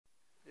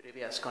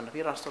Ylivieskan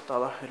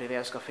Virastotalo,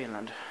 Ylivieska,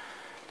 Finland.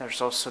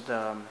 There's also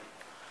the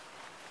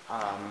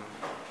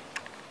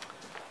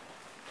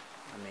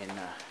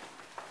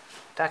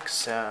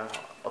tax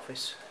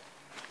office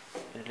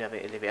in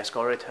Ylivieska,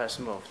 or it has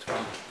moved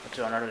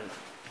to another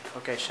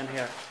location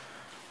here.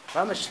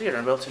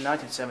 VALMET-Schlieren, built in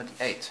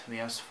 1978,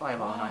 VS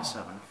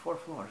 5097, 4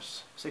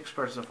 floors, 6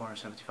 persons,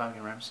 475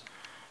 kilograms.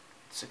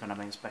 It's going to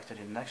be inspected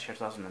in next year,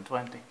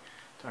 2020.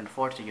 Turned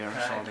 40 years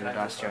old in the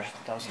last year,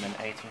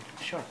 2018.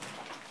 Sure.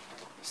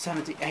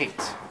 78.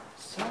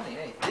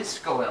 78.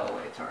 Disco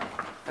elevator.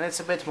 And it's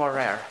a bit more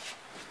rare.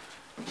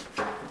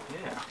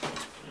 Yeah.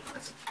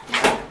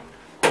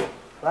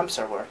 Lamps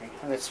are working,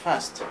 and it's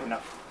fast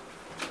enough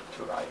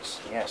to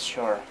rise. Yes,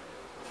 sure.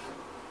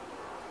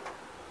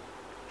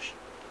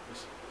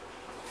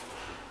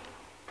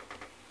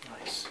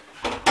 Nice.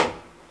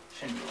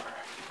 Schindler.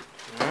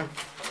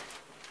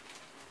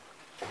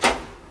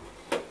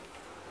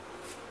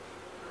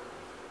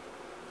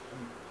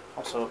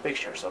 Also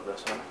pictures of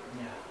this one.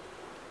 Yeah.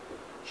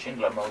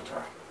 Schindler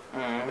motor.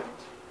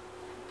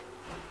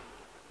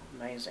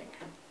 Amazing.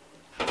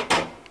 You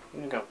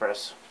can go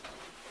press.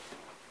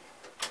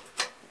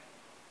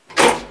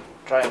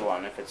 Try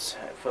one if it's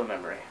full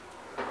memory.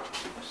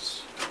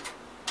 Yes.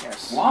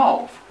 Yes.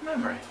 Wow! Full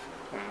memory.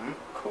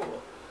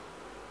 Cool.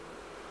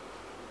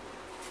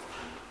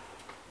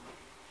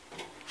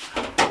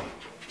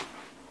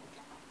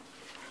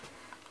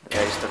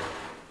 Yeah, it's the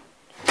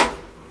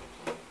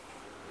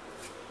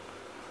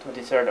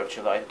 23rd of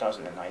July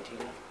 2019.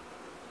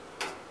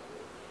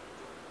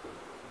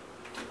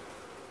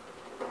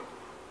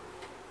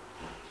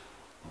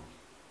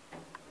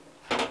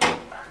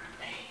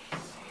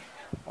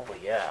 Oh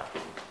yeah.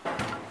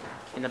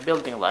 In a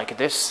building like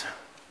this,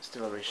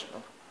 still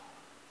original.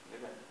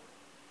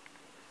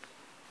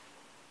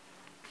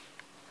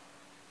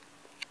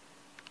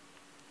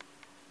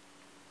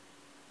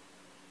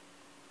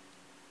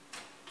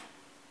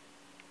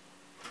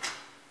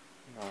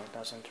 No, it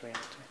doesn't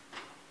react.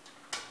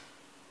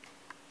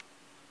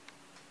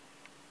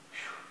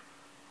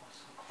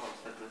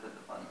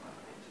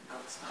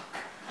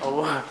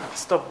 Oh,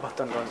 stop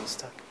button wasn't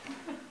stuck.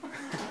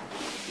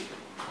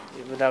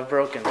 You would have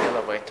broken the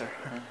elevator.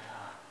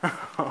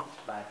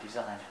 Bad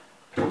design.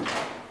 It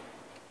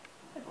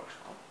works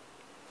well.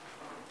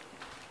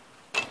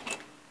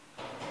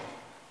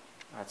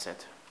 That's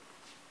it.